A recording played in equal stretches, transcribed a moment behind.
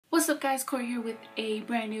What's up guys, Corey here with a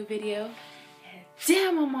brand new video, and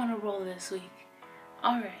damn, I'm on a roll this week.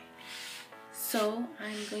 Alright, so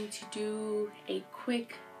I'm going to do a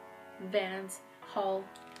quick Vans haul.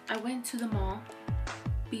 I went to the mall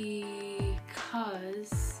because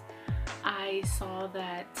I saw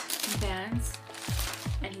that Vans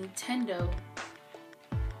and Nintendo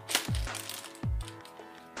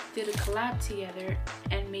did a collab together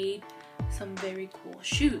and made some very cool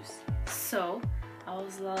shoes. So I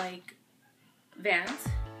was like, Vans,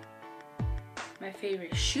 my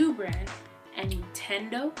favorite shoe brand, and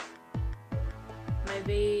Nintendo,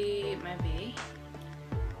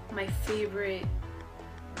 my favorite,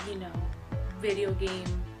 you know, video game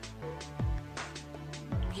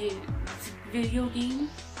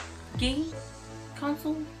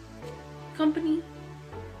console company.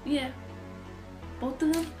 Yeah, both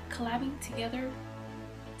of them collabing together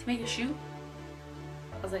to make a shoe.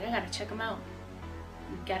 I was like, I gotta check them out.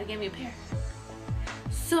 You gotta get me a pair.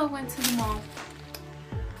 So I went to the mall,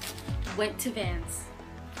 went to Vans,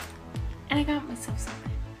 and I got myself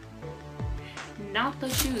something. Not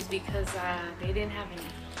those shoes because they didn't have any.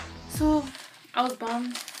 So I was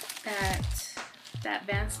bummed that that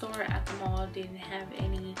Vans store at the mall didn't have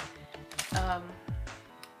any of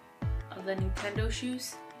the Nintendo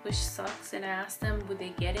shoes, which sucks. And I asked them would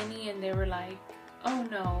they get any, and they were like, oh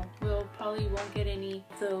no, we'll probably won't get any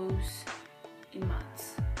of those in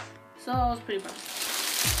months. So I was pretty bummed.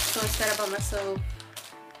 So instead I bought myself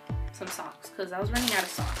some socks because I was running out of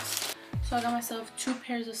socks. So I got myself 2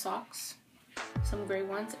 pairs of socks, some gray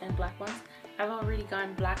ones and black ones. I've already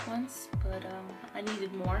gotten black ones, but I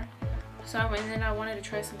needed more. So I went and I wanted to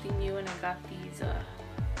try something new, and I got these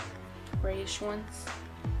grayish ones.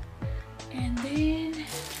 And then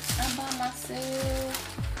I bought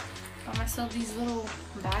myself these little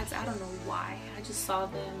bags. I don't know why. I just saw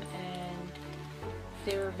them and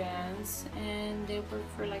they were Vans and they were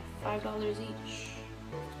for like $5 each.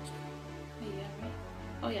 Yeah, right?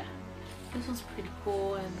 Oh yeah. This one's pretty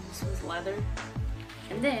cool and this one's leather.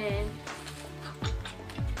 And then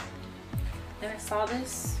I saw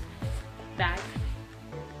this bag.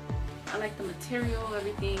 I like the material,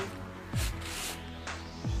 everything.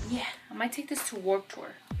 Yeah, I might take this to Warped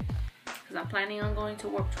Tour because I'm planning on going to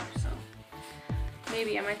Warped Tour, so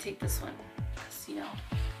maybe I might take this one because, you know,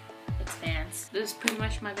 it's Vans. This is pretty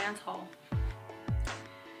much my Vans haul.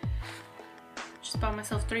 Just bought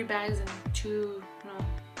myself 3 bags and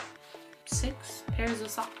 6 pairs of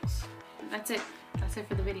socks. That's it. That's it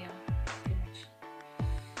for the video. Pretty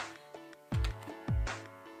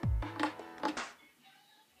much.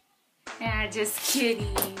 Yeah, just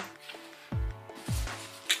kidding.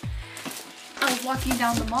 I was walking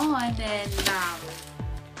down the mall and then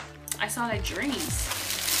I saw that Journeys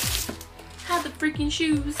had the freaking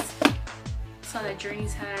shoes. Saw that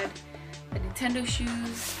Journeys had the Nintendo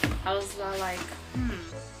shoes. I was like,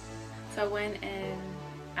 So I went and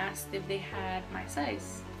asked if they had my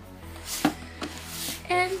size.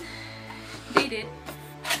 And they did.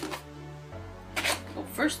 Well,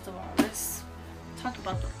 first of all, let's talk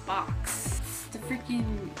about the box.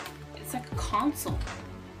 It's like a console.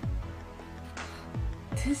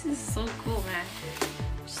 This is so cool, man.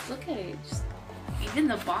 Just look at it. Even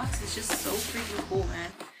the box is just so freaking cool,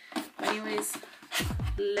 man. But anyways,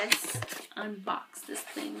 let's unbox this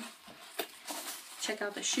thing. Check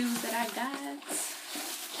out the shoes that I got.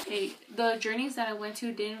 Okay, the Journeys that I went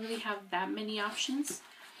to didn't really have that many options.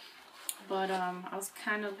 But I was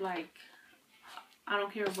kind of like, I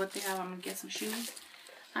don't care what they have, I'm gonna get some shoes.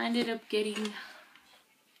 I ended up getting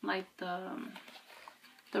like the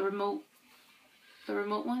remote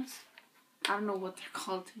ones. I don't know what they're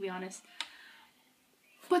called, to be honest,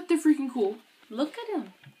 but they're freaking cool. Look at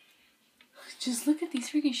them. Just look at these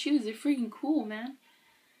freaking shoes. They're freaking cool, man.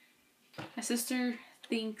 My sister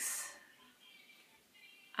thinks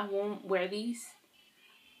I won't wear these,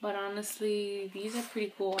 but honestly these are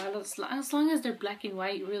pretty cool. As long as they're black and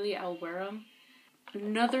white, really, I'll wear them.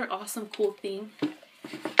 Another awesome cool thing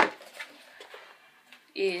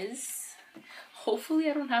is, hopefully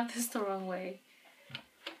I don't have this the wrong way.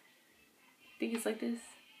 I think it's like this.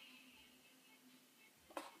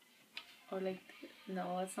 Or like,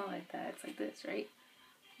 no, it's not like that. It's like this, right?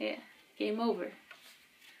 Yeah. Game over.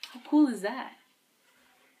 How cool is that?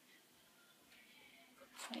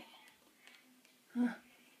 Wait. Huh.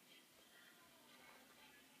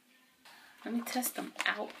 Let me test them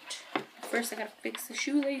out. First, I gotta fix the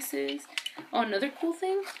shoelaces. Oh, another cool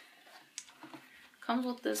thing. Comes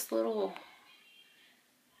with this little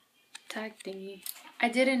tag thingy. I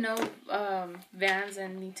didn't know Vans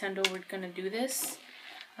and Nintendo were gonna do this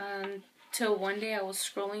until one day I was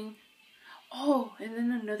scrolling. Oh, and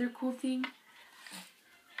then another cool thing,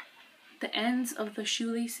 the ends of the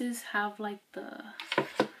shoelaces have like the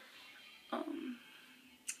I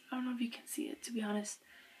don't know if you can see it, to be honest,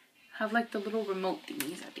 have like the little remote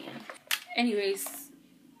thingies at the end. Anyways,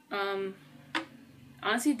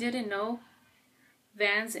 honestly didn't know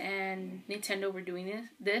Vans and Nintendo were doing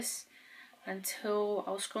this until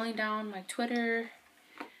I was scrolling down my Twitter,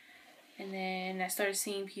 and then I started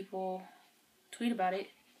seeing people tweet about it,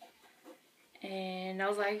 and I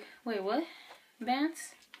was like, wait, what?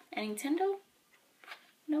 Vans and Nintendo?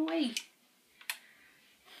 No way.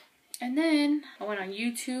 And then I went on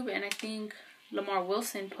YouTube, and I think Lamar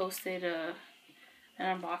Wilson posted an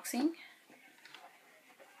unboxing,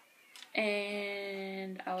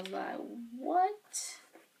 and I was like, what?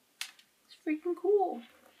 It's freaking cool.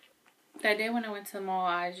 That day when I went to the mall,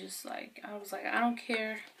 I was like, I don't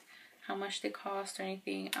care how much they cost or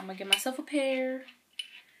anything. I'm gonna get myself a pair,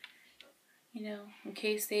 you know, in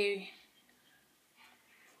case they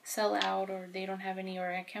sell out or they don't have any,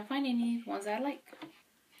 or I can't find any ones I like.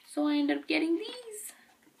 So I ended up getting these.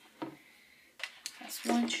 That's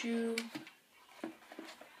one shoe.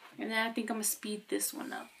 And then I think I'm gonna speed this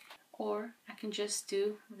one up. Or I can just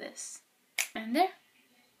do this. And there.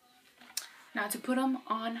 Now to put them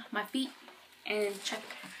on my feet and check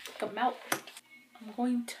them out. I'm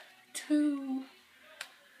going to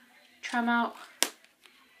try them out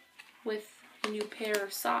with the new pair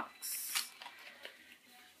of socks.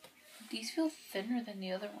 These feel thinner than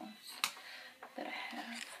the other ones that I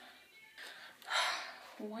have.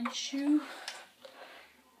 One shoe.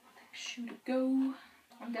 Next shoe to go.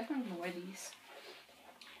 I'm definitely gonna wear these.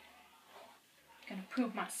 Gonna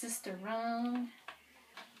prove my sister wrong.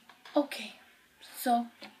 Okay, so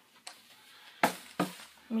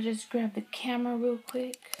let me just grab the camera real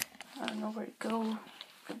quick. I don't know where to go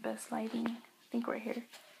for best lighting. I think right here.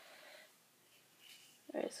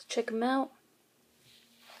 Alright, so check them out.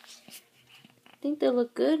 I think they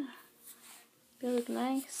look good. They look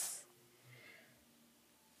nice.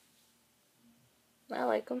 I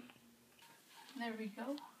like them. There we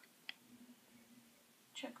go.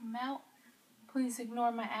 Check them out. Please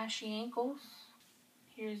ignore my ashy ankles.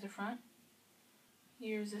 Here's the front.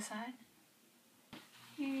 Here's the side.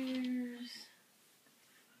 Here's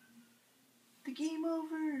the game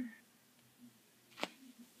over.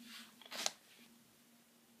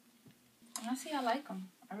 Honestly, I like them.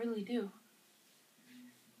 I really do.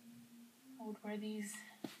 I would wear these.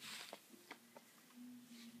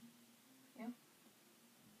 Yep.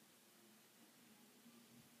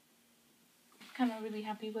 Kind of really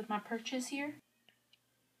happy with my purchase here.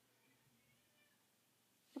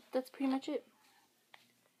 That's pretty much it.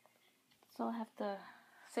 That's all I have to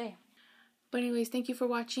say. But anyways, thank you for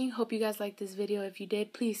watching. Hope you guys liked this video. If you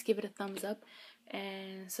did, please give it a thumbs up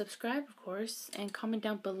and subscribe, of course, and comment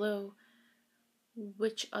down below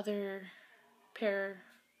which other pair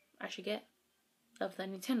I should get of the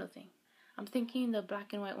Nintendo thing. I'm thinking the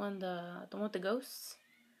black and white one, the one with the ghosts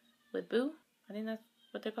with Boo. I think that's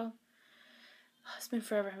what they're called. It's been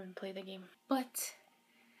forever I haven't played the game. But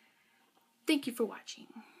thank you for watching.